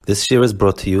This year is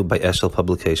brought to you by Eshel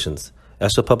Publications.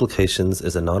 Eshel Publications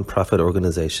is a non-profit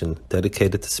organization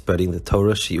dedicated to spreading the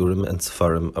Torah, Shiurim, and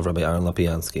Sefarim of Rabbi Aaron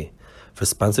Lapiansky. For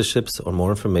sponsorships or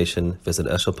more information, visit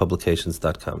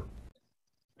eshelpublications.com.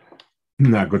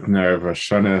 Good nerve,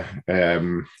 Hashana. I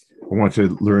want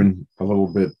to learn a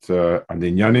little bit on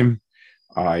the Inyanim.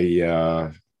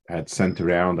 I had sent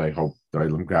around, I hope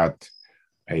Doilam got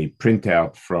a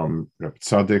printout from Reb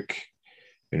Tzadok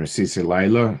in Rasisi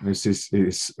Laila. Reb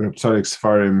Tzadok's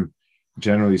Sefarim,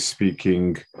 generally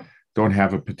speaking, don't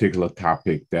have a particular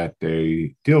topic that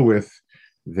they deal with.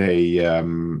 They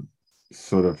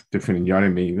sort of different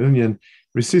Inyanim in union.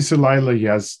 Rasisi Laila, he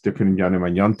has different Inyanim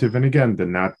on Yontiv, and again, they're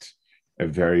not a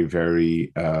very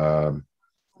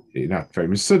not very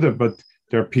Mesuda, but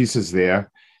there are pieces there.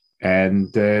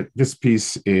 And this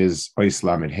piece is Ois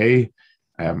Lamed Hey.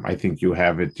 I think you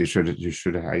have it. You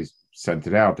should. I sent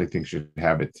it out. I think you should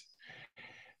have it.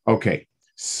 Okay.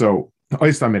 So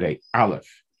Ois Lamed Hey Aleph.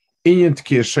 Inyan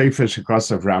Tkiya Shofar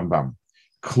Shekasav Rambam.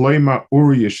 Kloima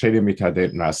Uri Yeshedim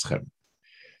Mitadet Naschem.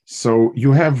 So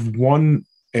you have one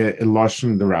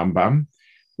lashon the Rambam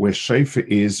where Shofar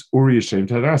is Uri Yeshedim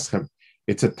Mitadet Naschem.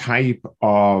 It's a type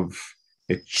of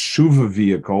a tshuva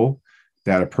vehicle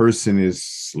that a person is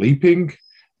sleeping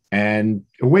and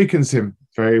awakens him.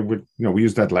 We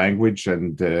use that language,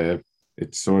 and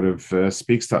it sort of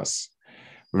speaks to us.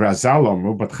 But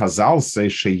Chazal say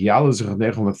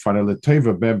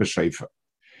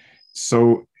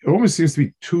so it almost seems to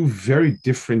be two very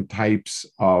different types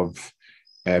of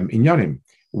inyanim.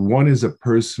 One is a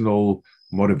personal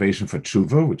motivation for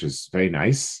tshuva, which is very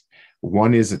nice.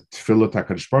 One is a tefillah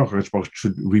HaKadosh Baruch Hu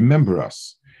should remember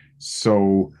us.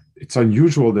 So it's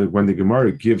unusual that when the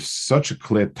Gemara gives such a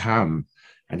clear tam,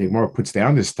 and the Gemara puts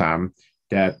down this tam,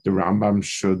 that the Rambam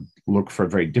should look for a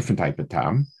very different type of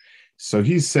tam. So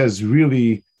he says,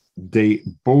 really, they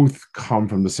both come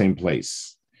from the same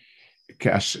place.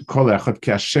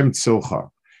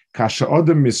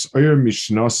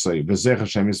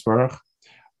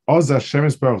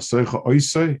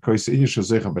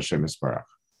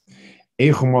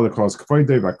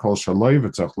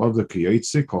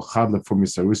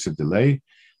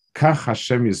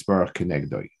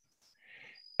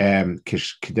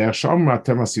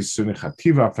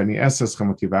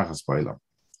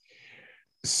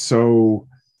 So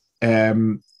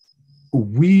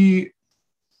basically,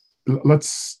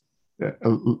 let's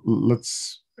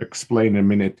explain a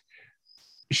minute.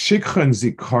 Shikha and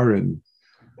Zikaron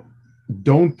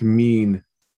don't mean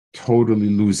totally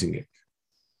losing it.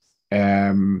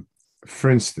 For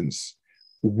instance,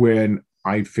 when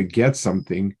I forget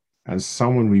something and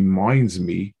someone reminds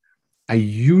me, I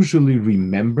usually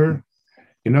remember.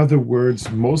 In other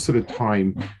words, most of the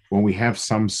time when we have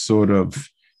some sort of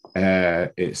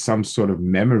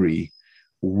memory,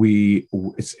 we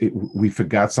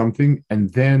forgot something,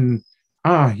 and then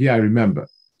I remember.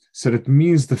 So that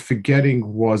means the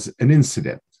forgetting was an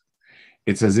incident.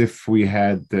 It's as if we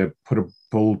had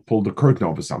pulled the curtain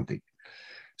over something.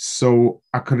 So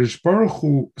HaKadosh Baruch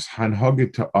Hu's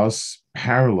hanhagah to us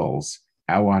parallels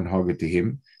our hanhagah to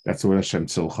him. That's what Hashem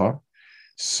tzilcha.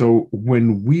 So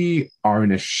when we are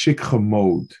in a shikha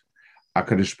mode,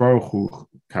 HaKadosh Baruch Hu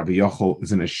Kaviyachol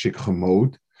is in a shikha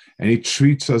mode, and he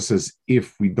treats us as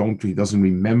if he doesn't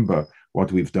remember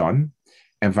what we've done,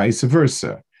 and vice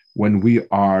versa. When we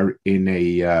are in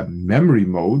a memory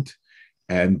mode,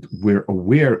 and we're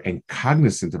aware and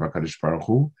cognizant of HaKadosh Baruch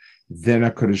Hu, then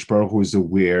HaKadosh Baruch Hu is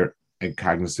aware and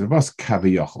cognizant of us,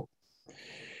 Kaviyachol.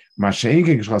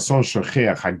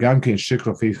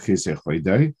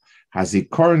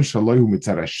 Hazikaron shalohu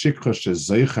mitzara shikha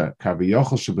shezeicha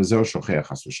Kaviyachol shebezeh shocheach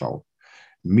has v'shalom.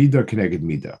 Mida keneged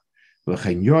mida.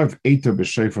 V'lechen yoav eiter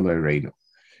b'shofar le'reinu.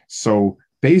 So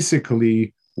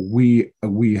basically, we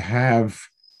have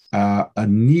a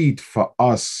need for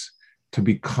us to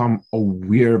become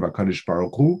aware of HaKadosh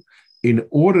Baruch Hu, in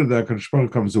order that HaKadosh Baruch Hu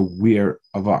becomes aware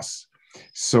of us.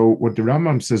 So what the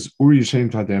Rambam says, Uri Yeshem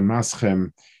Tadeh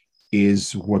Maschem,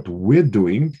 is what we're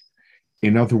doing.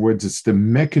 In other words, it's the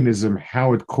mechanism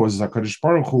how it causes HaKadosh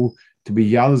Baruch Hu to be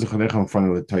Yalaz Echadechem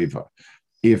Fanel Teiva.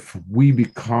 If we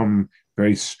become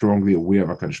very strongly aware of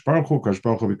HaKadosh Baruch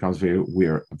Hu becomes very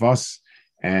aware of us,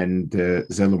 and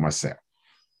Zelu Maseh.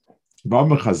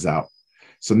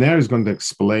 So now he's going to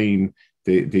explain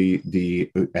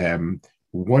the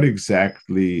what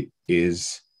exactly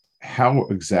is, how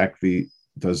exactly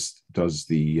does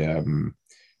the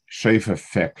shofar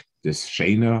affect this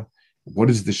shena?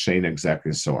 What is the shena exactly,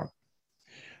 and so on.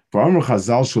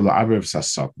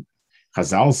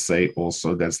 Chazal say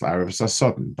also that's la'arev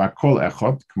sasatan. Bakol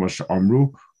echad k'mo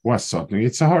she'amru was satan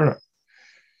yitzhara.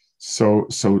 So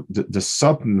the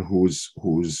Satan who's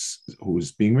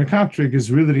being mekatrik is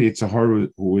really the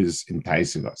Yitzhahara who is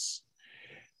enticing us.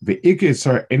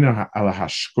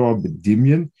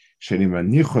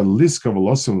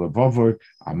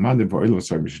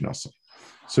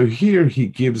 So here he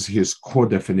gives his core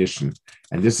definition,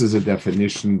 and this is a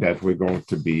definition that we're going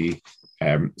to be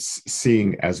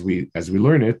seeing as we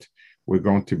learn it. We're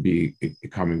going to be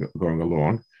going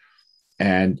along,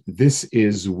 and this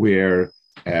is where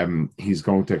he's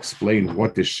going to explain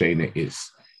what the Shena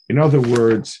is. In other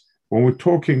words, when we're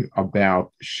talking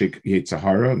about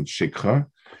Yitzhahara and Shikha,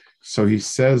 so he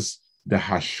says the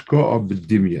hashka of the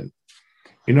Dimyon.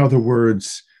 In other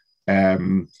words,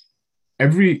 every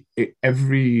shikha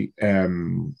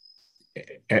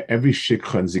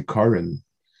and zikaron,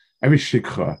 every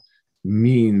shikha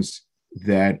means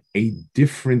that a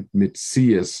different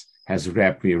mitzias has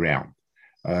wrapped me around.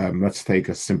 Let's take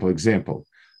a simple example.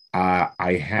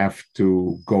 I have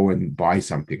to go and buy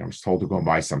something. I was told to go and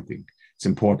buy something. It's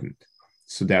important.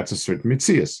 So that's a certain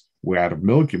mitzias. We're out of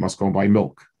milk. You must go and buy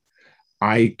milk.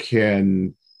 I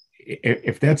can,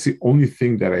 if that's the only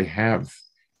thing that I have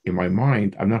in my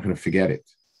mind, I'm not going to forget it.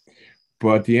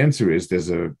 But the answer is there's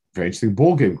a very interesting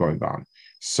ball game going on.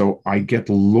 So I get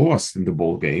lost in the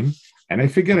ball game and I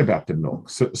forget about the milk.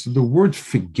 So the word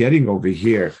forgetting over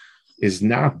here is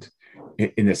not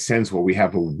in a sense where we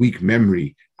have a weak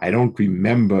memory. I don't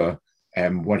remember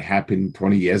what happened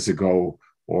 20 years ago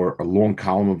or a long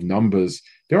column of numbers.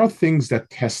 There are things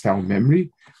that test our memory.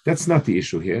 That's not the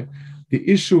issue here. The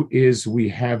issue is we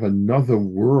have another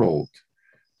world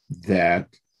that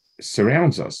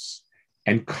surrounds us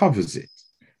and covers it.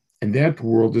 And that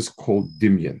world is called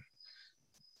Dimyon.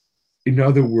 In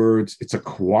other words, it's a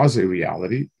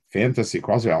quasi-reality, fantasy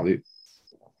quasi-reality,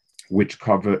 which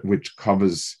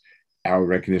covers our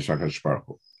recognition of HaKadosh Baruch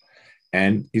Hu.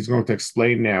 And he's going to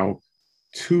explain now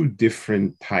two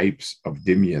different types of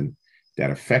Dimyon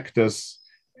that affect us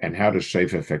and how the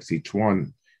Shofar affects each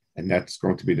one. And that's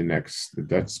going to be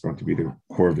the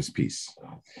core of his piece.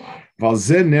 So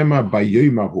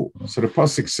the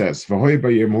pasuk says,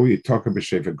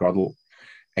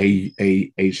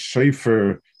 a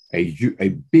shofar, a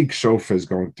big shofar is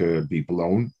going to be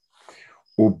blown.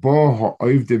 And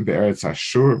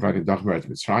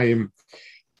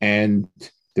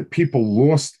the people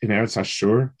lost in Eretz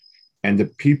Ashur, and the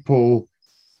people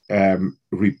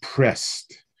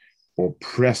repressed or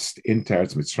pressed into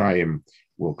Eretz Mitzrayim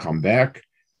will come back.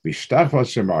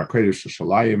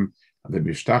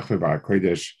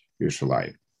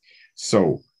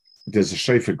 So there's a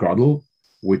Shofar Gadol,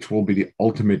 which will be the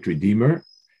ultimate redeemer,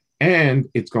 and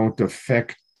it's going to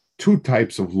affect two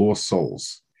types of lost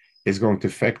souls. It's going to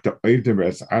affect the Oivdim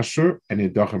Be'eretz Ashur and the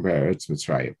Dachim Be'eretz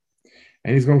Mitzrayim.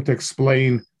 And he's going to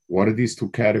explain what are these two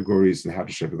categories and how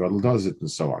the Shofar Gadol does it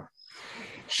and so on.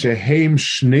 Shehem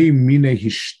Shnei Mine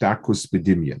Hishtakus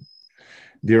B'Dimyon.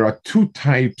 There are two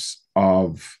types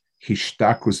of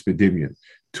hishtakus b'dimyon,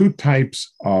 two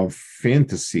types of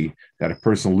fantasy that a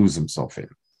person loses himself in.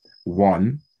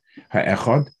 One,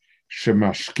 ha'echad,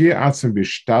 shemashkia atzem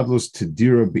b'shtadlus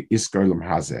tedira b'iskar lam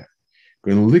hazeh.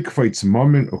 Going likvaitz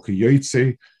momen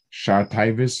u'kiyoytze shar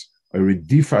taivis or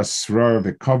srar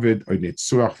v'kovid or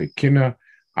netzuach v'kina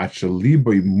at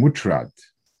shaliboy mutrad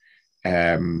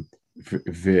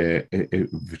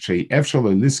v'shei efshal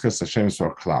l'liskas Hashem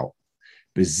sor klau.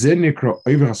 So the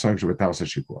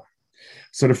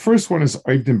first one is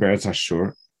Oivdim Be'eretz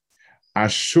Ashur.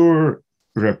 Ashur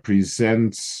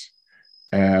represents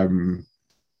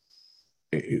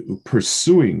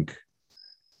pursuing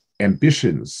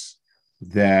ambitions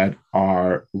that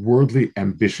are worldly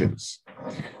ambitions.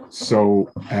 So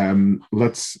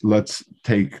let's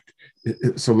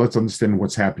understand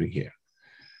what's happening here.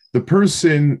 The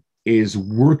person is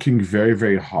working very,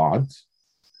 very hard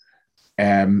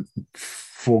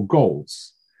for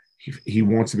goals. He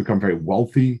wants to become very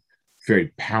wealthy,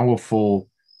 very powerful,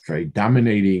 very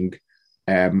dominating.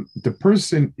 The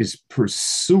person is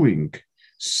pursuing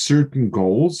certain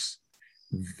goals,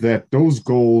 that those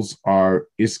goals are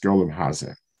Iskel and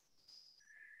Hazeh.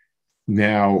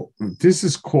 Now, this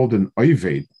is called an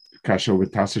Oived, Kasha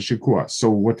V'Tasa Shikua. So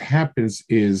what happens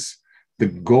is the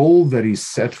goal that he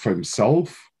set for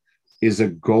himself is a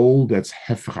goal that's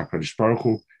Hefech HaKadosh Baruch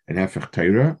Hu, and Hefech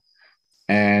Torah,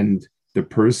 and the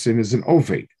person is an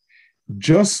Oved.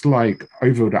 Just like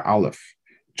Avodah Aleph,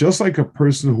 just like a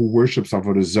person who worships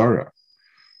Avodah Zarah,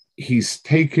 he's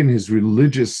taken his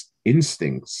religious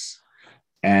instincts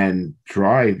and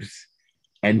drives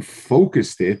and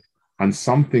focused it on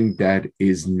something that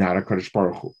is not a Kadosh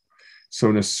Baruch Hu. So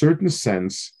in a certain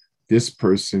sense, this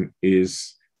person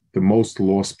is the most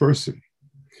lost person.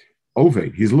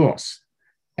 Oved, he's lost.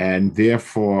 And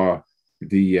therefore,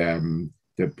 the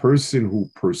person who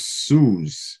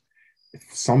pursues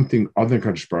something other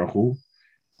than Kadosh Baruch Hu,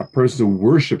 a person who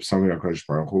worships something other than Kadosh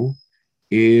Baruch Hu,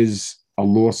 is a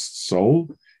lost soul,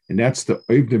 and that's the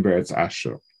Oivdim Beretz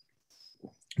Ashur.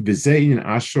 V'zein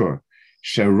Ashur,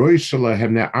 Sheroi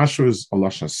Shalahem. Now Ashur is a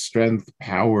lashon strength,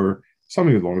 power,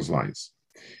 something along those lines.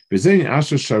 V'zein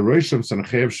Ashur Sheroi Shem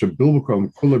Sanchev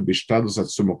Shebilbukom Kula Bishtadus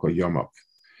Atzumoko Yomov.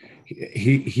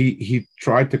 He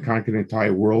tried to conquer the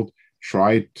entire world,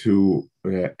 tried to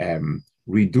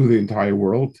redo the entire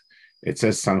world. It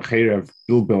says Sancherev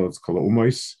Bilbel it's Kala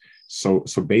Umois. So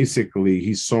basically,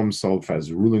 he saw himself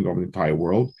as ruling over the entire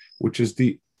world, which is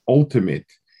the ultimate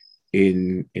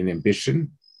in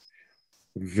ambition.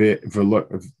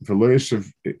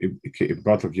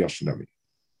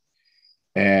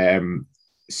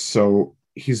 So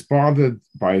he's bothered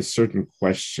by a certain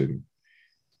question.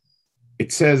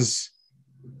 It says,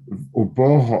 the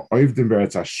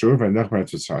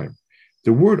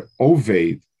word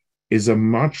oved is a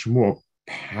much more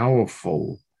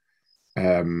powerful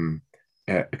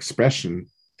expression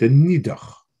than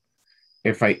nidach.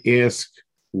 If I ask,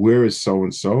 where is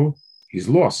so-and-so? He's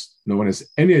lost. No one has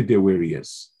any idea where he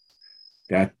is.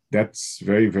 That's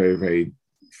very, very, very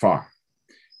far.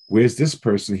 Where's this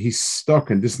person? He's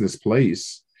stuck in this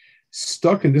place.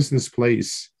 Stuck in this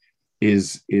place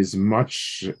is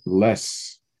much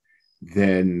less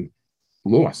than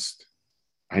lost.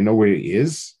 I know where he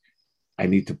is. I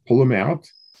need to pull him out,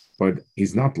 but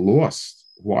he's not lost.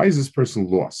 Why is this person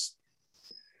lost?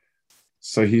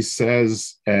 So he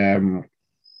says,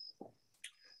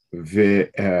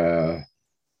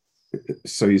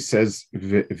 so he says,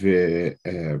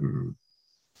 and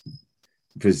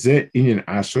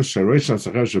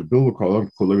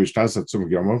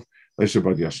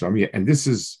this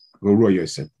is Guru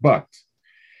Yosef. But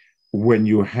when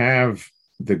you have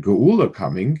the Geula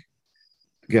coming,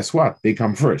 guess what? They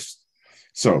come first.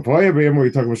 So, we're talking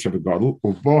about Shevet Gadol, the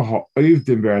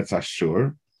Oivdim Beretz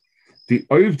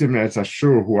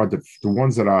Ashur, who are the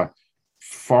ones that are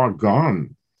far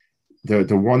gone,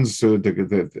 the ones who are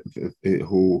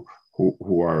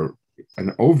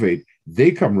an Oved,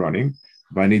 they come running,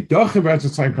 but Nidachim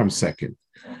Beretz time comes second.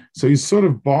 So he's sort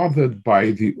of bothered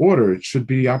by the order. It should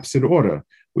be the opposite order.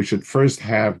 We should first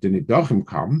have the Nidachim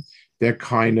come. They're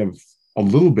kind of a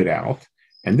little bit out,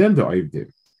 and then the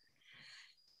Oivdim.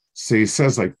 So he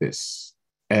says like this.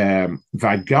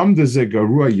 V'agam deze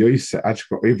garua yoyse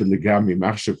achko oived legami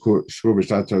machshe shur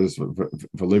b'shtatos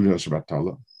v'levin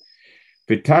al-shabbatala.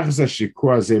 V'tachas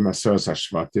ha-shikua ze maseres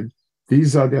ha-shvatim.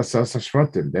 These are the aseres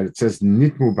ha-shvatim that it says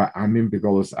nitmu ba'amim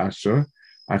b'golos asher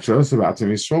acheros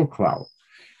ba'atim Yisrael klal.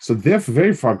 So they're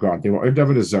very far gone. They were oived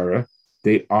avodah zarah.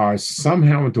 They are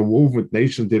somehow interwoven with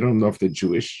nations. They don't know if they're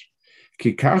Jewish.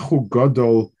 Kikachu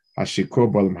godol. So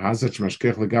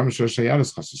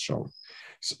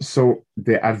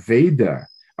the Aveda,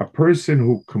 a person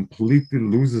who completely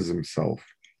loses himself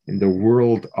in the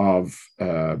world of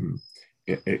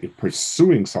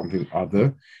pursuing something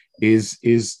other, is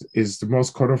the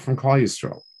most cut off from Klal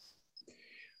Yisrael.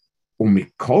 Who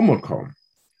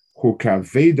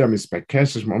kaveda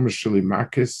mispakeshes mamashili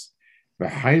makis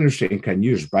v'hainu she'en kan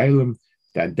yush bailam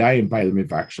da'adayim bailam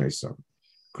mivakshneisam.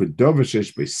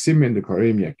 Kudovishish be simen the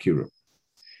koreim yakiru.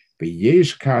 Be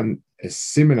yesh kan a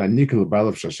simen a nikkel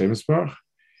balav shashemesbach.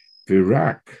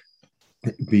 Virak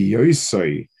be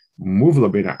yoisoi muvla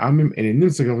bena amim and in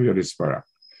nimsagav yodispara.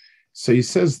 So he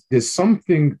says there's some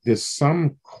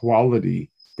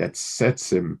quality that sets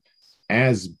him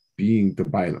as being the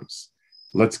Bailams.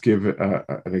 Let's give an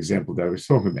example that I was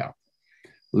talking about.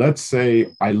 Let's say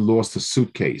I lost a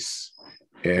suitcase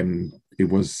and it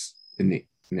was in the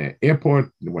airport,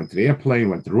 went to the airplane,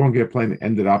 went to the wrong airplane,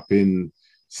 ended up in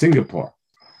Singapore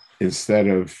instead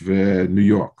of New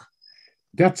York.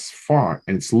 That's far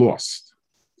and it's lost.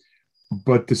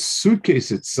 But the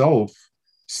suitcase itself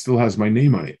still has my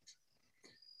name on it.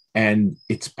 And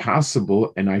it's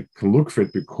possible, and I can look for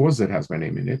it because it has my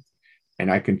name in it, and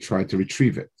I can try to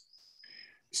retrieve it.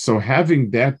 So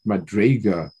having that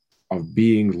madrega of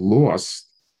being lost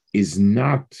is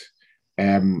not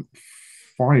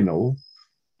final,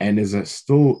 and it's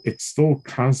still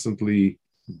constantly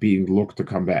being looked to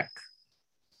come back.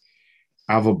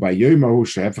 So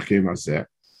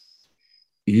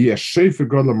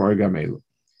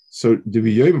the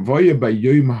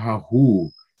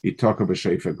you talk about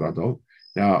Shofar Gadol.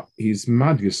 Now he's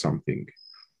madgis something,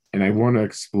 and I want to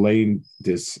explain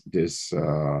this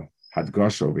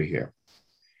hadgash over here.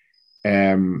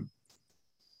 The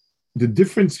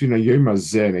difference between a yom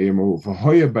hazeh and a yom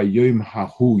v'hoya by yom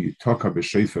hahu you talk about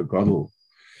Shofar Gadol.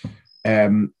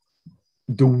 Um,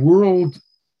 the world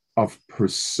of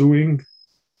pursuing,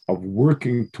 of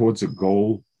working towards a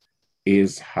goal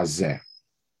is hazeh.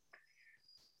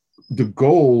 The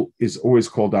goal is always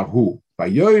called ahu.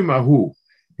 Vayoyim ahu.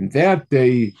 In that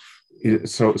day,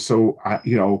 if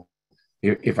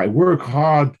I work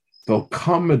hard, there'll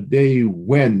come a day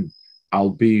when I'll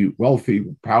be wealthy,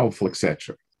 powerful,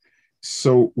 etc.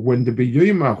 So when the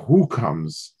Vayoyim ahu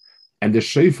comes and the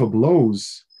shofar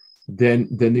blows, then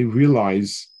they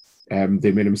realize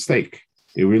they made a mistake.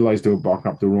 They realize they were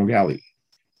barking up the wrong alley,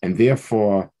 and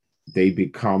therefore they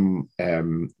become they're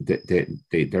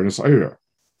nesayra.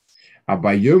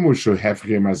 Abayomu shu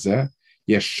hefrim hazeh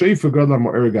yesh shofar gadol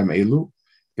ma'or gam elu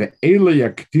ve'elu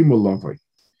yakdimu lovay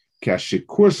ki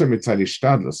hashikur shem mitzad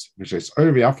ishtadlus v'sheis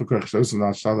oyer v'yaflikor cheshosim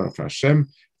la'ashtadlus for Hashem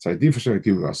tzadif Hashem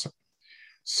yakdimu rasa.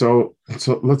 So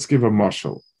let's give a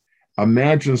mashal.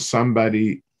 Imagine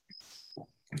somebody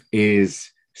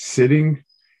is sitting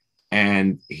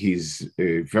and he's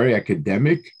very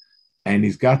academic and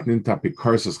he's gotten into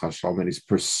Apikoros Chashav and he's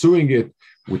pursuing it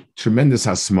with tremendous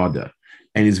hasmada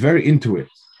and he's very into it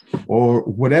or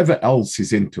whatever else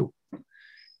he's into.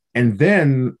 And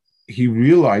then he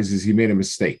realizes he made a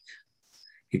mistake.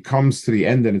 He comes to the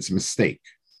end and it's a mistake.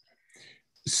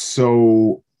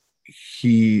 So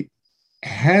he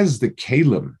has the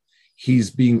kalim.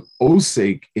 He's being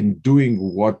osek in doing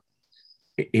what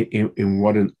in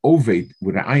what an ovate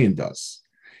with an ayin does.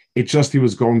 It's just he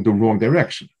was going the wrong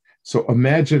direction. So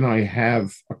imagine I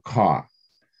have a car,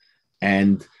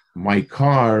 and my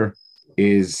car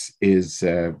is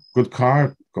a good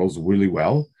car, goes really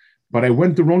well, but I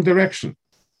went the wrong direction.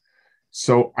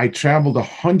 So I traveled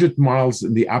 100 miles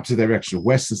in the opposite direction,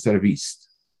 west instead of east.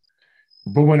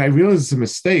 But when I realize it's a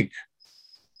mistake,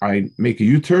 I make a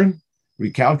U-turn,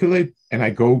 recalculate, and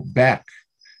I go back.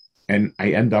 And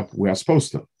I end up where I'm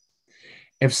supposed to.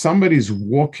 If somebody's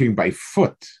walking by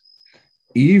foot,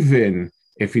 even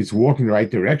if he's walking the right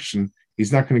direction,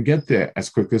 he's not going to get there as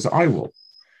quick as I will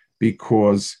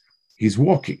because he's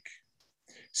walking.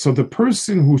 So the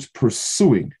person who's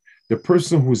pursuing, the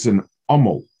person who's an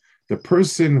amal, the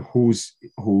person who's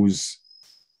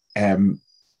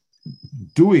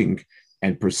doing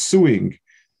and pursuing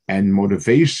and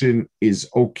motivation is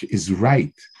okay, is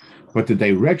right, but the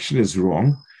direction is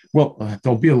wrong. Well,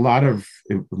 there'll be a lot of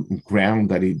ground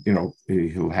that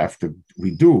he'll have to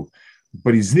redo,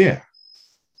 but he's there.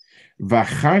 Then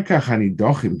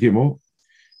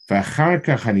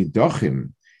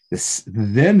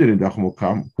the nidochim will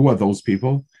come. Who are those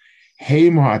people? They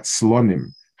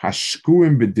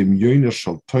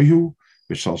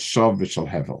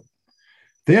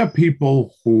are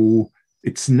people who,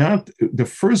 it's not the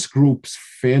first group's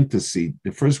fantasy,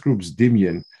 the first group's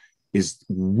Dimyon is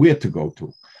where to go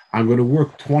to. I'm going to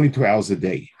work 22 hours a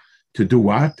day. To do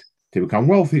what? To become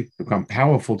wealthy, to become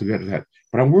powerful, to get ahead.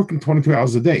 But I'm working 22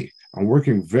 hours a day. I'm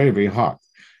working very, very hard.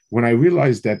 When I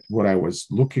realized that what I was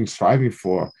striving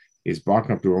for is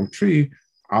barking up the wrong tree,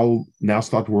 I'll now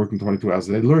start working 22 hours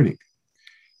a day learning.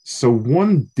 So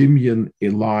one Dimyon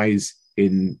lies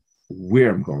in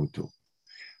where I'm going to.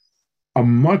 A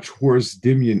much worse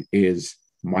Dimyon is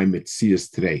my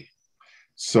metzias today.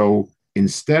 So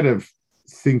instead of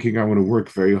thinking I'm going to work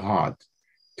very hard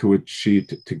to achieve,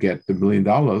 to get the $1 million,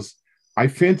 I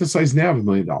fantasize now of $1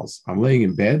 million. I'm laying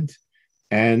in bed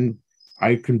and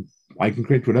I can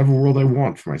create whatever world I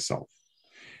want for myself.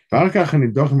 So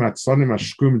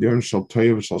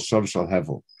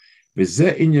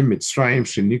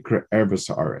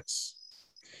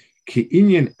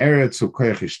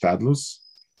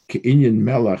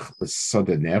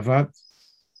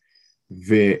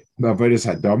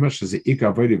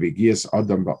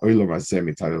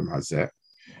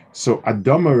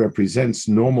Adama represents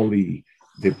normally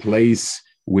the place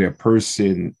where a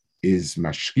person is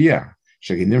mashkia.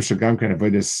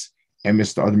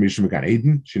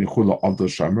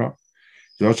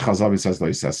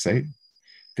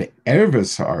 The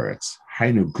Erves Haaretz,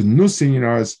 Hainu Gnusin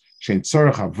Yinaras, Shein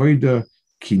Tzorach Avoida,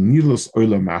 Kinilus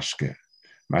Oila Mashke.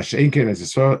 Mashenken as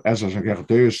Israel, as Shakach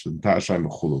Doyish, and Tashai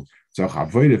Mechulu.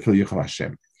 Tzorach Avoida Fil Yichel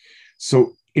Hashem.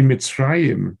 So in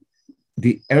Mitzrayim,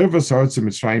 the Erves Haaretz in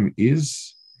Mitzrayim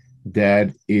is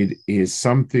that it is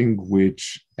something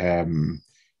which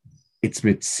its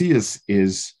Metzias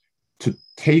is to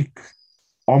take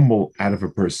Omel out of a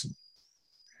person.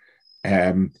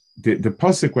 The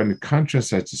pasuk, when it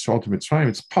contrasts Yisrael to Mitzrayim,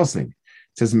 it's puzzling.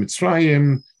 It says in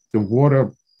Mitzrayim, the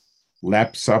water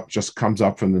laps up, just comes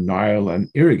up from the Nile and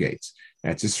irrigates.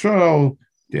 At Yisrael,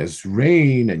 there's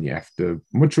rain and you have to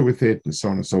mutter with it and so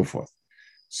on and so forth.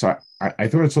 So I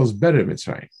thought it was better in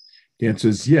Mitzrayim. The answer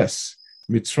is yes.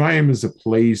 Mitzrayim is a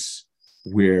place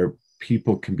where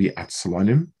people can be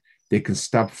atzlanim, they can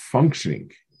stop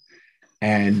functioning,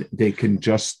 and they can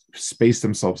just space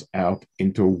themselves out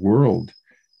into a world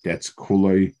that's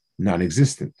kuloi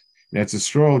non-existent. And that's a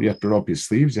stroll. You have to roll up your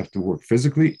sleeves, you have to work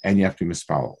physically, and you have to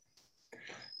mispalel.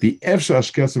 The efsha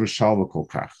ashketsa v'shalva kol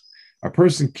kach. A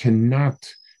person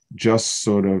cannot just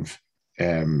sort of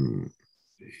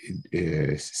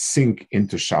sink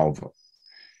into shalva.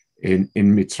 In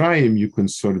Mitzrayim, you can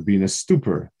sort of be in a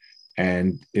stupor,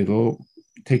 and it'll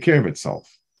take care of itself.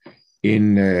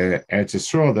 In Eretz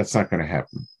Yisrael, that's not going to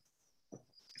happen.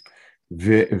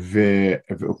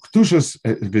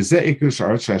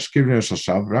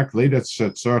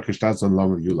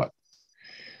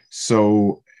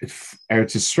 So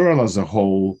Eretz Yisrael as a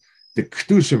whole, the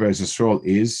Kedusha of Eretz Yisrael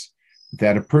is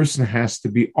that a person has to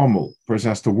be omel, a person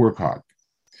has to work hard.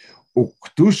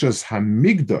 Ukdushas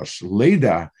hamigdash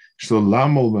leda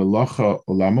shlolamol melocha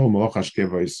olamol melocha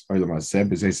shkevois olamazeh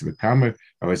b'zeis b'kamer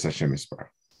avos Hashem ispar.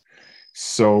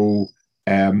 So,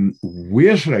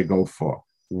 where should I go for?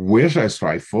 Where should I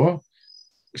strive for?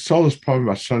 Sholosh problem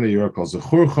Hashana Yirkal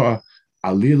Zechurcha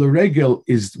Alila Regel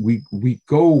is we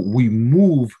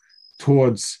move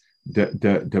towards the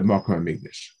Makom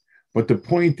HaMikdash. But the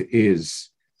point is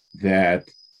that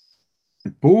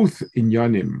both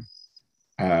inyanim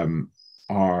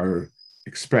are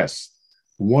expressed.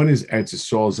 One is Eretz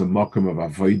Yisrael as a Makom of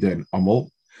Avodah and Amal,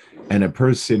 and a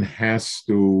person has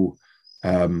to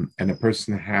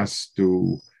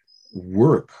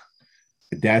work.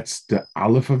 That's the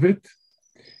aleph of it,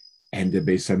 and the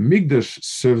Beis Hamikdash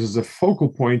serves as a focal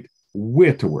point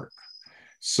where to work.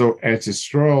 So Eretz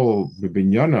Yisrael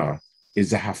b'Binyana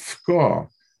is a hafkah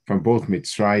from both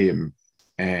Mitzrayim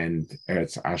and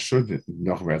Eretz Ashur, the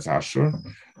Noch Eretz Ashur,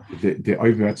 the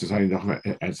Oivdim Eretz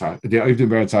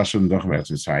Ashur and Noch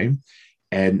Eretz Mitzrayim,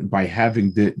 and by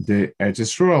having the Eretz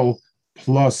Yisrael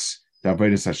plus the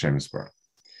Avodas Hashem Yisbar.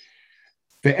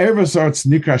 The Erevas Arts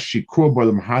Nikra Shikur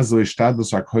Bolam Hazel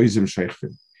Ishtadlus Arkoizim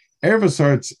Sheichvim. Erevas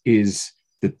Arts is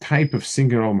the type of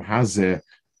singing Olam Hazeh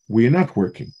where you're not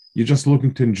working, you're just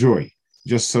looking to enjoy,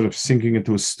 just sort of sinking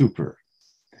into a stupor.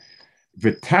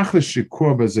 V'tachlis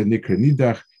Shikur Baze Nikra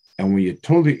Nidach, and when you're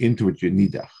totally into it, you're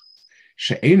Nidach.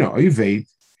 She'ena Oived,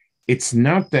 it's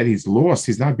not that he's lost,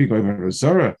 he's not being over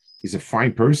Razara, he's a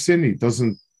fine person, he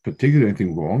doesn't particularly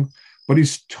anything wrong, but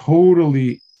he's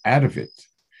totally out of it.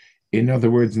 In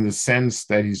other words, in the sense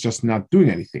that he's just not doing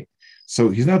anything. So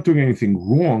he's not doing anything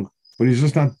wrong, but he's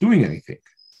just not doing anything.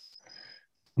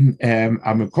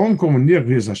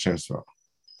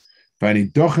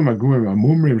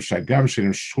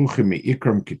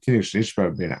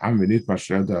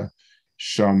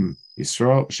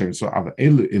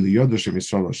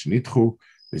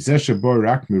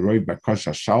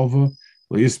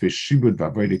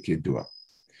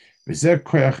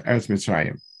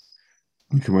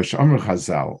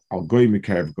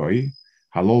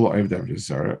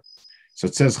 So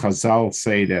it says Chazal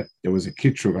say that there was a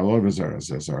kitrug alor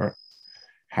v'zar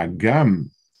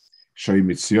hagam shoy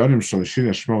mitzyonim shloshim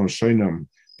shmon shoynam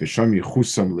v'sham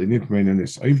yichusam linit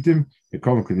meinanis oivdim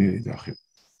v'kom kunini dachim.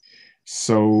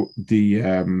 So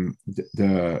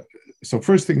so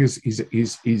first thing is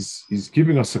he's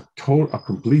giving us a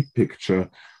complete picture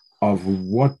of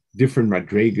what different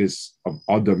madregas of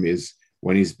Adam is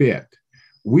when he's bad.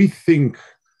 We think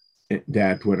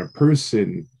that when a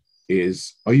person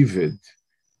is oived,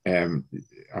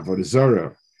 avodah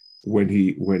zarah, when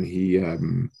he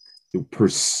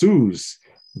pursues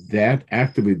that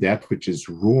actively that which is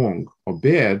wrong or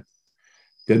bad,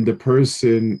 then the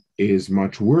person is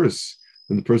much worse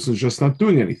than the person who's just not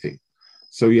doing anything.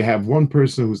 So you have one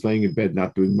person who's laying in bed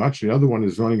not doing much, and the other one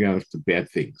is running out after bad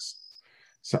things.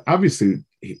 So obviously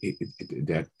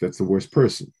that's the worst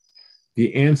person.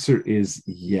 The answer is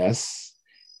yes,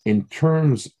 in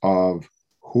terms of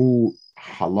who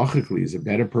halachically is a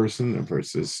better person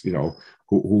versus,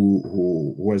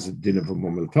 who has a din of a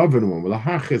moment of tov and a moment of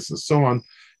hachitz and so on.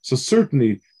 So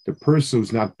certainly the person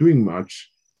who's not doing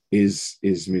much is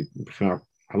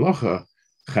halacha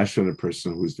chesed a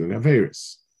person who's doing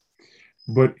averis.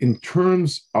 But in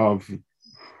terms of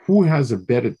who has a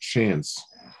better chance,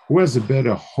 who has a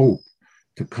better hope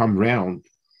to come round,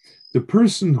 the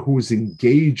person who is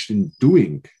engaged in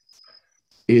doing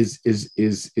is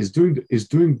doing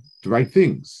the right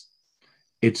things.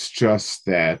 It's just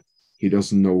that he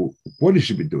doesn't know what he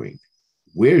should be doing,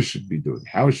 where he should be doing,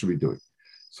 how he should be doing.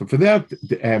 So for that,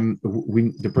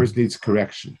 the person needs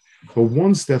correction. But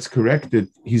once that's corrected,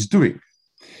 he's doing.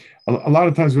 A lot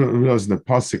of times we realize in the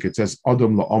pasuk it says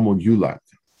Adam la'amol yulat.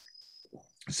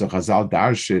 So Chazal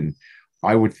darshan,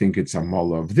 I would think it's a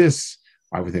mala of this,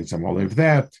 I would think it's a mala of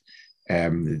that.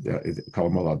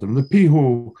 Kalamal Adam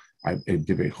Lepihu,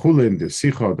 Divrei Chulin, the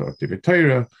Sichot, or Divrei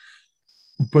Torah.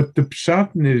 But the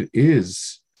pshat in it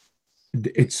is,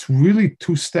 it's really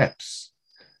two steps.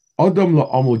 Adam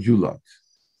la'amol yulad,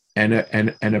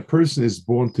 and a person is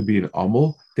born to be an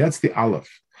amol. That's the aleph.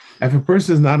 If a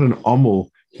person is not an amol,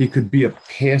 he could be a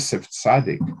passive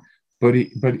tzaddik, but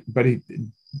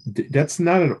that's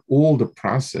not at all the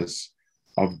process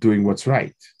of doing what's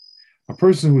right. A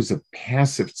person who is a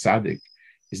passive tzaddik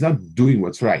is not doing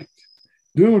what's right.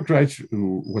 Doing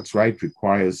what's right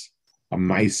requires a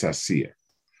ma'isa asiyah.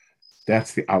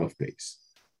 That's the aleph base.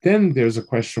 Then there's a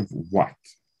question of what.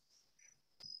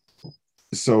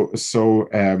 So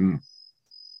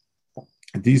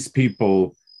these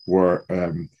people were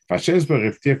So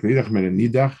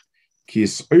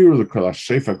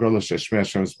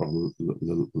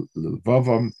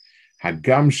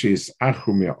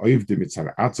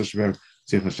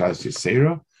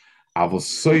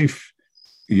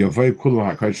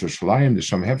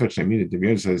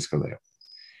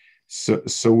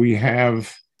we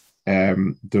have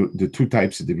the two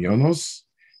types of dimyonos,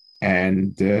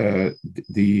 and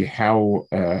the how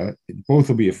both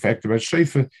will be affected by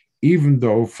shofar, even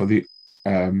though for the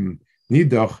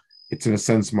nidach it's in a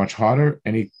sense much harder,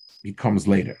 and he comes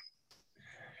later.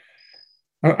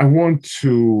 I want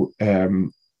to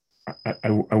add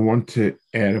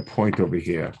a point over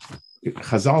here.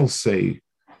 Chazal say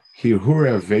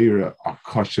Hirhura Aveira are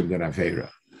kosher than Aveira.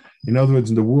 In other words,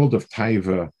 in the world of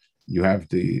Taiva, you have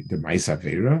the Ma'is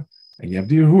Aveira and you have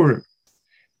the Hirhura.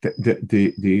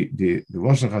 The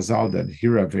Rosh Chazal that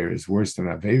Hira Aveira is worse than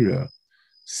Aveira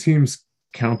seems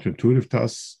counterintuitive to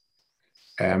us.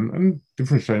 And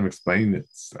different Shem explain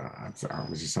it's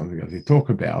obviously something that they talk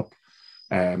about.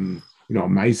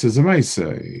 Ma'is is a Ma'is.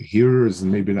 Hira is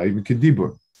maybe not even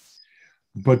Kedibur.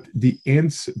 But the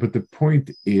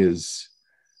point is,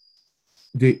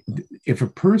 if a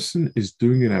person is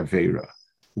doing an Aveira,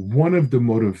 one of the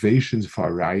motivations for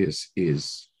Arayas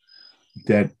is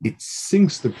that it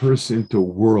sinks the person into a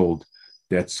world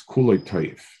that's kulei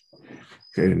toif,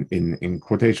 in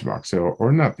quotation marks,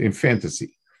 or not, in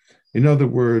fantasy. In other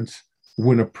words,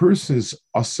 when a person is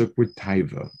asuk with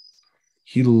taiva,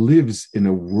 he lives in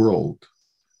a world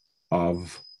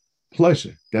of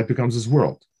pleasure. That becomes his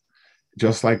world.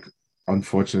 Just like,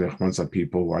 unfortunately,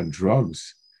 people who are on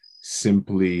drugs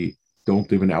simply don't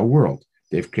live in our world.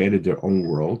 They've created their own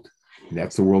world, and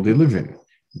that's the world they live in.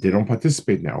 They don't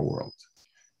participate in our world.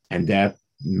 And that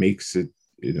makes it,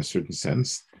 in a certain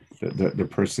sense, the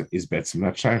person is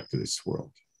not shaykh to this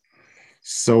world.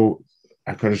 So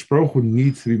HaKadosh Baruch Hu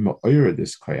needs to be ma'oyer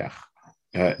this koyach.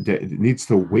 Needs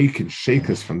to awaken, shake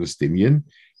us from this dimyon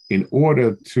in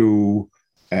order to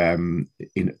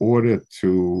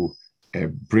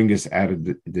bring us out of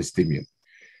this dimyon.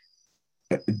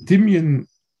 Dimyon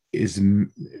is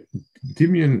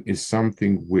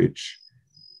something which,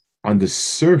 on the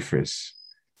surface,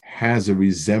 has a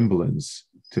resemblance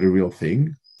to the real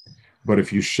thing, but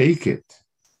if you shake it,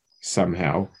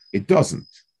 somehow it doesn't.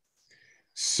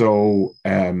 So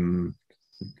the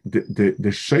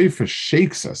shofar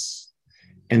shakes us,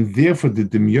 and therefore the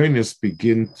dimyonis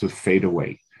begin to fade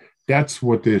away. That's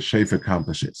what the shofar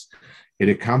accomplishes. It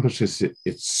accomplishes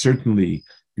it certainly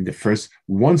in the first.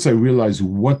 Once I realize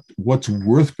what's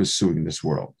worth pursuing in this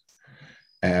world,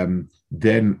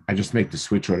 then I just make the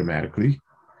switch automatically.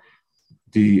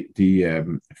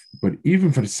 But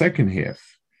even for the second half,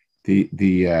 the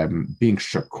being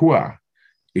shakua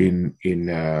in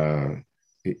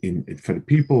for the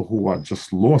people who are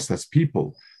just lost as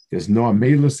people, there's no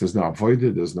amelus, there's no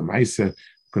avoida, there's no maisa,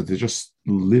 because they just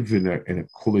live in a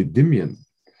kulei dimyon.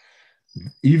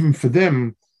 Even for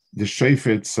them, the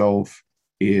shofar itself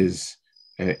has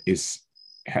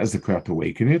the power to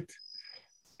awaken it,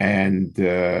 and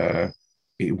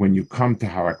when you come to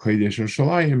Har HaKodesh and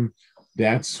Shalayim,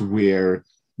 that's where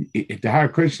the Har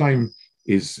HaKodesh Shalayim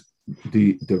is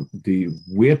the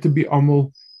where to be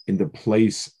amul in the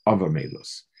place of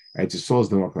amelus. Right? It's also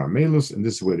the Makar amelus, and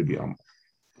this is where to be amul.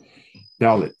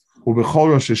 Dalit.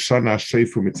 Ubechol Rosh Hashana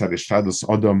sheifu mitzad ishtadus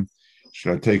adam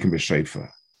sh'nateikim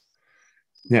b'sheifa.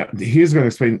 Now, here's going to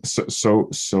explain.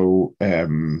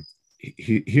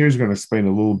 Here's going to explain a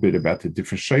little bit about the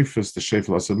different sheifas, the sheifa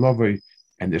l'asad lavai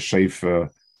and the sheifa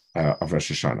of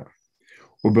Rosh Hashana.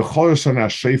 Ubechol Hashana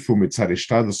sheifu mitzad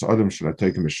ishtadus adam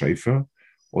sh'nateikim b'sheifa,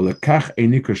 or lekach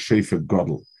einika sheifa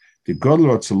gadol. The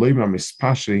gadol atzaleim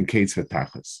hamispasher in kates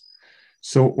v'tachas.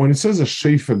 So when it says a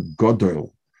sheifa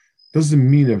gadol, doesn't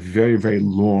mean a very, very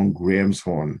long ram's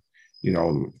horn,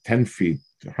 10 feet,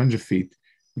 100 feet.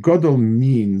 Gadol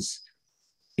means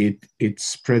it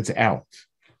spreads out.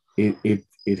 It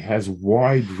it has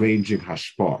wide-ranging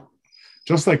hashpah.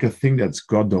 Just like a thing that's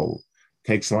gadol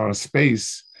takes a lot of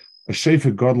space, a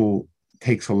shofar gadol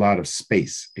takes a lot of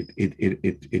space.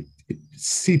 It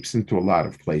seeps into a lot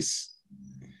of place.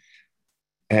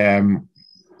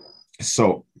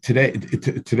 So today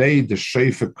the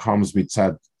shofar comes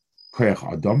mitzad koyach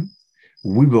adam.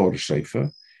 We blow the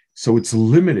shofar, so it's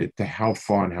limited to how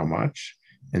far and how much,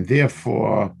 and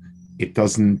therefore it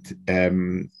doesn't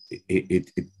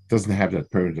it doesn't have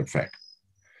that permanent effect.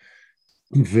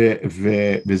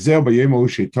 וזהו ביום ההוא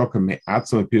שיתוקע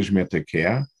מעצמו לפירש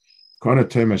מהתקע, כל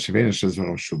התוים השוויין של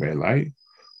זמרם שובה אליי,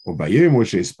 וביום ההוא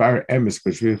שיספר אמס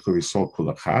בשביל ויסול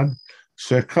כל אחד,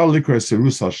 שכל לקרוא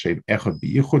סירוס על שם אחד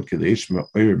בייחוד, כדי ישמע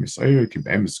אור מסעיר, כי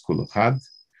באמס כל אחד,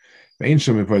 ואין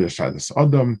שם מבוא לשדס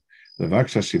אדם,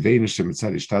 לבקש השוויין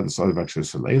שמצד השתדס אדם, לבקש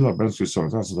לסלילה, בנס ויסול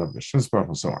ותעשו דבר בשנספר,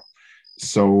 and so on.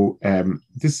 So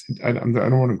this, I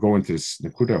don't want to go into this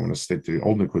Nakuda, I want to stick to the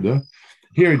old Nakuda.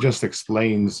 Here it just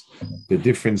explains the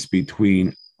difference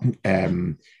between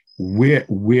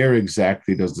where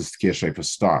exactly does the Tkiyah Shofar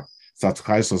start. Starts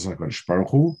Chaysos HaKadosh Baruch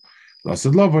Hu,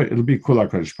 L'asad Lava, it'll be Kul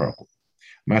HaKadosh Baruch Hu.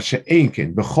 Masha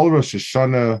Einkin, B'chol Rosh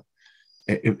Hashana,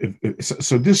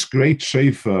 so this great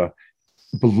Shofar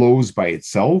blows by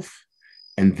itself,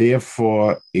 and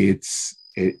therefore it's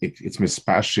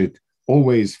mispashit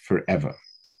always forever.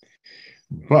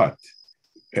 But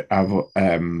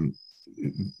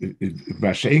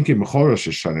Vashenke Mechoros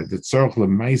Hashana, the Tzorch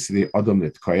Lemaisi the Adam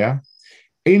Netkoya,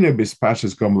 Einer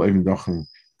Bispashas Gom Loivin Dochen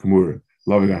Kamura,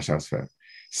 Loving Hashasfer.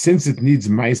 Since it needs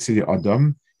Maisi the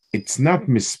Adam, it's not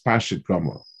Mispashet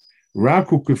Gomo.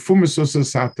 Raku Kufumisosa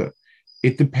Sata.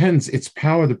 It depends, its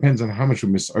power depends on how much we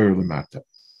misoyer Lamata.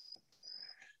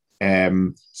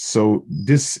 So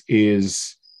this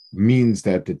means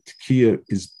that the Tkiyah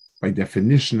is by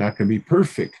definition not going to be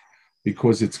perfect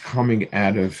because it's coming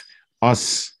out of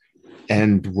us,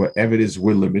 and whatever it is,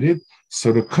 we're limited.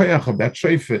 So the koyach of that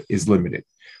shofar is limited.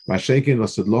 Mashekin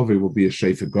L'asad Lova will be a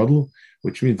shofar gadol,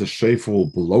 which means the shofar will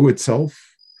blow itself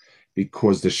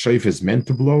because the shofar is meant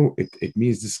to blow. It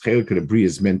means this chelik of the bri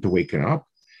is meant to waken up,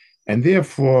 and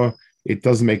therefore it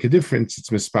doesn't make a difference.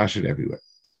 It's mispashed everywhere.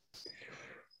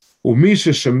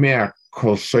 Umisha shemer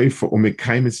kol shofar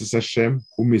umekayim es Hashem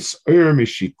umisor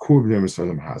mishikur b'nei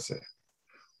Yisrael hazeh.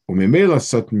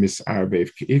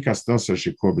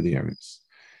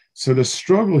 So the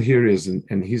struggle here is,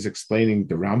 and he's explaining,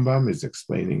 the Rambam is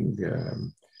explaining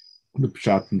the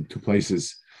Pshat in two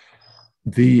places.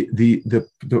 The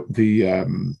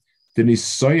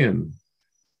Nisayan,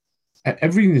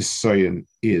 every Nisayan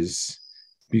is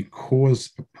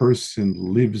because a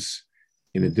person lives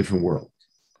in a different world.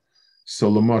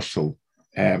 So Lamashal,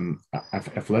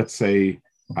 if let's say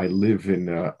I live in,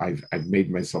 I've made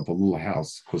myself a little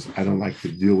house because I don't like to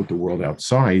deal with the world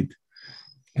outside.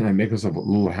 And I make myself a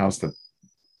little house that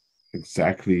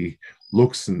exactly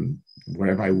looks and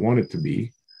whatever I want it to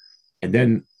be. And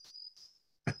then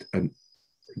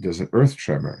there's an earth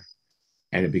tremor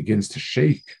and it begins to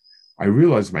shake. I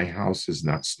realize my house is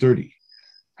not sturdy.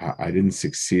 I didn't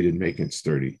succeed in making it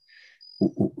sturdy.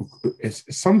 It's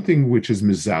something which is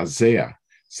mizazea,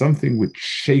 something which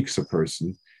shakes a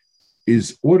person,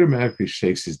 is automatically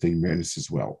shakes his dimyon as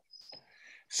well.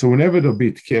 So whenever there'll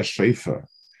be Tkiyah Shofar,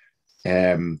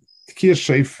 Tkiyah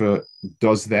Shofar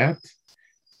does that,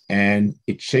 and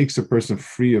it shakes a person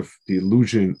free of the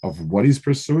illusion of what he's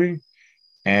pursuing,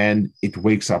 and it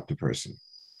wakes up the person.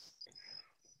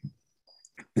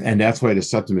 And that's why the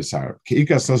Satam is higher.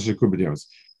 Ke'ikas Nasha Kubidiyos,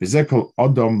 Vizekol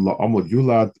Adam la'amod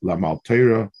yulad la'mal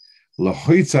Torah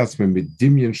la'choitzatz me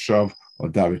Dimyon shav or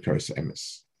David Karis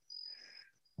emes.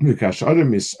 So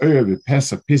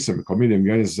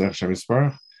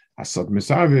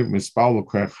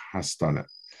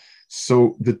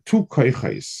the two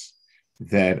koyches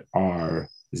that are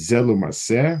zelu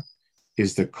maseh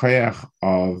is the koyach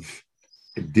of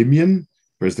Dimyon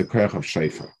versus the koyach of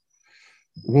Shofar.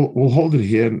 We'll hold it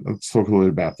here and let's talk a little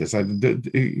bit about this.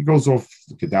 It goes off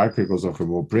Kedarka, it goes off in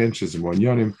more branches and more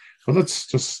yonim, but let's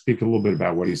just speak a little bit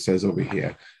about what he says over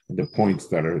here and the points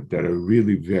that are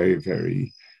really very,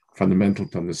 very fundamental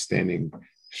to understanding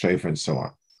Shofar and so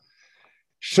on.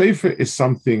 Shofar is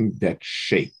something that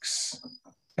shakes.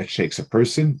 It shakes a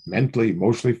person mentally,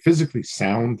 emotionally, physically.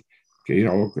 Sound. Okay,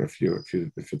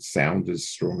 if its sound is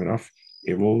strong enough,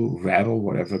 it will rattle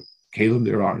whatever kalim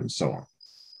there are and so on.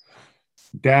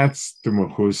 That's the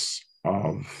mahus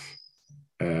of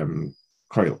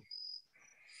koil.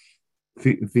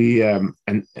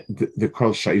 The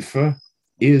kol shofar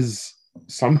is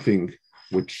something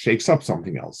which shakes up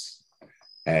something else.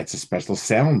 It's a special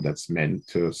sound that's meant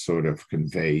to sort of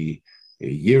convey a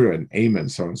yira and aim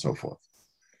and so on and so forth.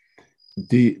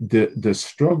 the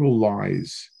struggle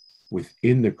lies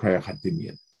within the koyach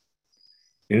hadimyan.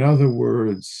 In other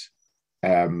words,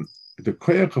 the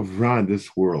koyach of Ra in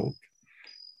this world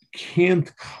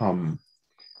can't come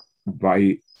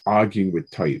by arguing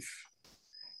with Toiv.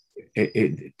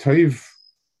 Toiv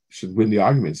should win the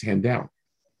arguments hand down.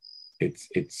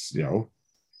 It's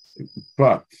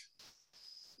but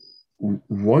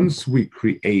once we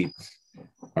create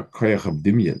a koyach of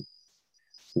Dimyon,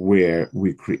 where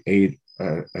we create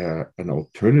an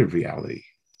alternative reality,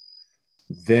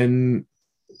 then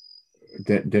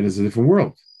there's a different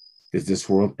world. There's this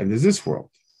world and there's this world.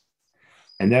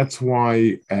 And that's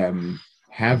why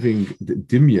having the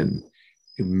Dimyon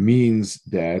means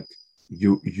that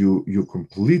you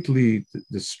completely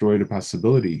destroy the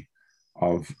possibility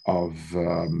of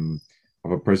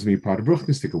a person being part of a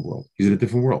Ruchnistic world. He's in a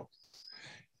different world.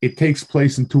 It takes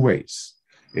place in two ways.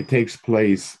 It takes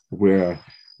place where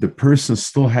the person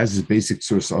still has his basic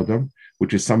source Adam,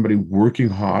 which is somebody working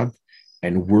hard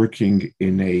and working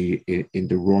in the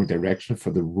wrong direction for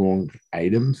the wrong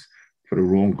items, for the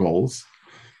wrong goals.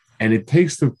 And it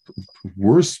takes the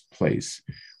worst place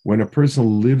when a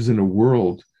person lives in a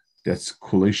world that's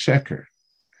kulei sheker.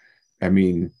 I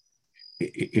mean,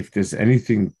 if there's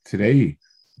anything today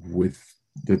with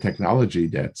the technology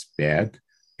that's bad,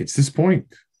 it's this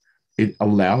point. It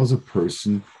allows a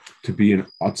person to be an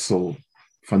otzel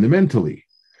fundamentally.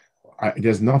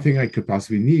 There's nothing I could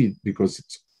possibly need because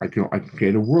I can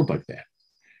create a world like that.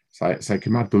 So I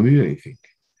cannot don't need anything.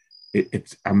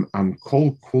 I'm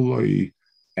kol kuloi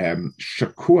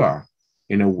shakua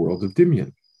in a world of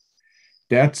Dimyon.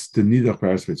 That's the nidach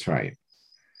be'eretz Mitzrayim.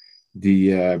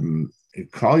 The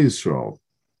Klal Yisrael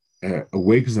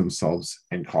awakens themselves,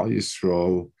 and Klal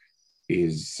Yisrael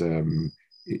is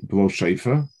below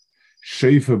Shofar.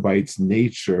 Shofar, by its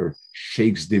nature,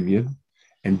 shakes Dimyon,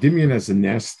 and Dimyon has a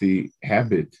nasty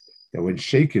habit that when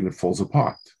shaken, it falls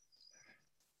apart.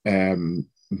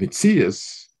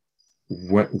 Metzias,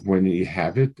 when you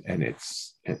have it and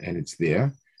it's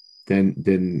there, then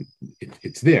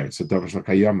it's there. It's a davar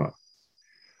shakayama.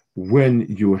 When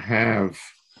you have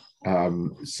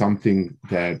something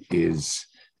that is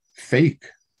fake,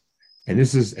 and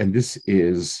this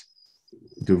is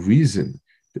the reason.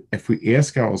 If we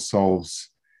ask ourselves,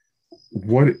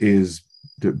 what is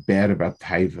the bad about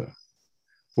Taiva?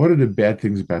 What are the bad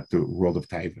things about the world of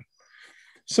Taiva?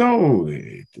 So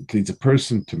it leads a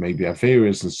person to maybe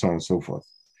affairs and so on and so forth.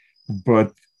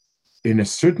 But in a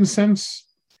certain sense,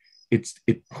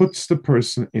 it puts the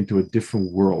person into a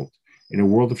different world, in a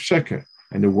world of Sheker,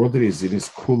 and the world that is in his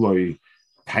kuloi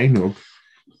tainug,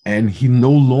 and he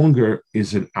no longer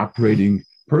is an operating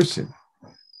person.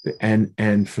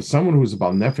 And for someone who's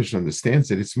about nefesh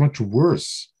understands it, it's much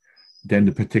worse than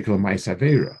the particular ma'is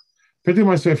avera.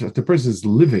 Particular ma'is avera, the person is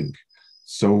living,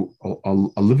 so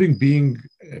a living being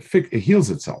it heals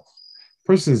itself. A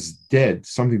person is dead;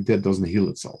 something dead doesn't heal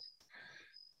itself.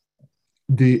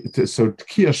 So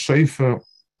Tkiyah Shofar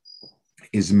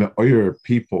is me'oyer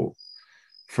people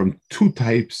from two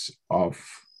types of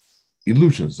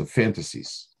illusions, of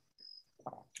fantasies.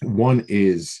 One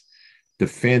is the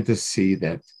fantasy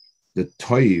that the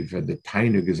toiv and the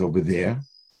tainug is over there.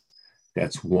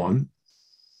 That's one.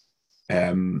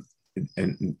 And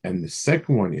the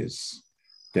second one is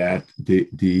that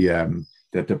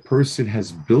that the person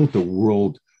has built a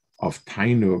world of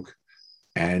tainug,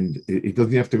 and it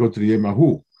doesn't have to go to the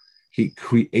Yemahu. He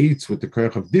creates with the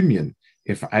koyach of Dimyon.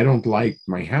 If I don't like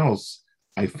my house,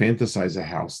 I fantasize a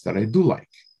house that I do like,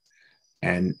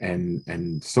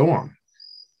 and so on.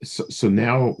 So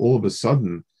now all of a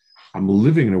sudden, I'm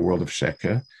living in a world of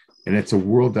Sheker, and it's a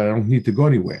world that I don't need to go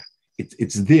anywhere.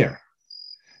 It's there.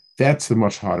 That's the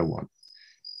much harder one.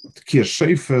 Tkiyah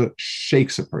Shofar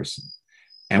shakes a person,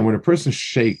 and when a person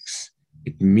shakes,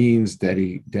 it means that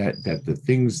that the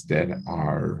things that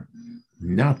are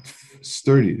not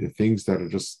sturdy, the things that are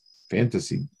just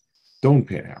fantasy, don't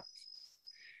pan out.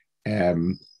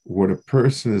 What a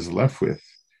person is left with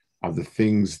are the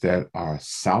things that are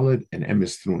solid and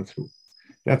emes through and through.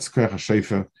 That's koyach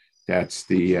shofar. That's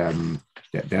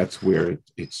that's where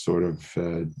it sort of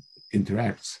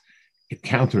interacts. It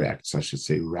counteracts, I should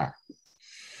say, Ra.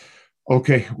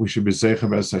 Okay, we should be zeicha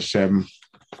b'ez Hashem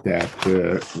that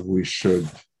we should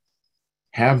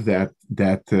have that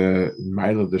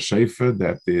mile of the shofar,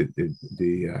 that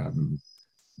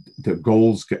the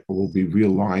goals will be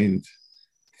realigned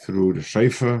through the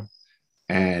shofar,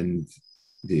 and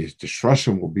the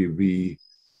shrashim will be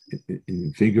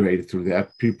reinvigorated through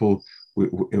that. People,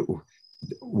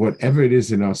 whatever it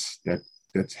is in us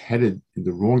that's headed in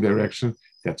the wrong direction,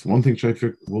 that's one thing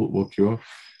shofar will cure.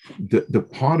 the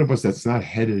part of us that's not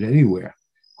headed anywhere,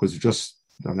 because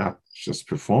they're not just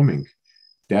performing,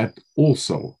 that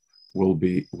also will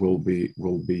be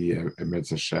Emetz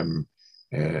Hashem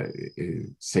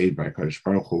saved by Kadosh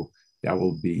Baruch Hu. That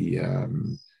will be a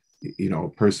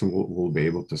person will be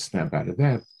able to snap out of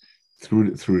that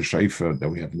through the Shofar that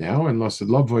we have now, and Lasad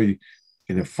Lavoi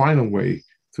in a final way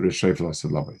through the Shofar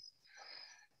Lasad Lavoi.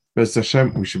 B'ez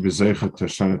Hashem, we should be zeicha to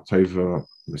Hashana Tova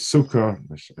Mesukah,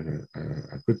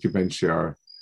 a good Gebench Yar.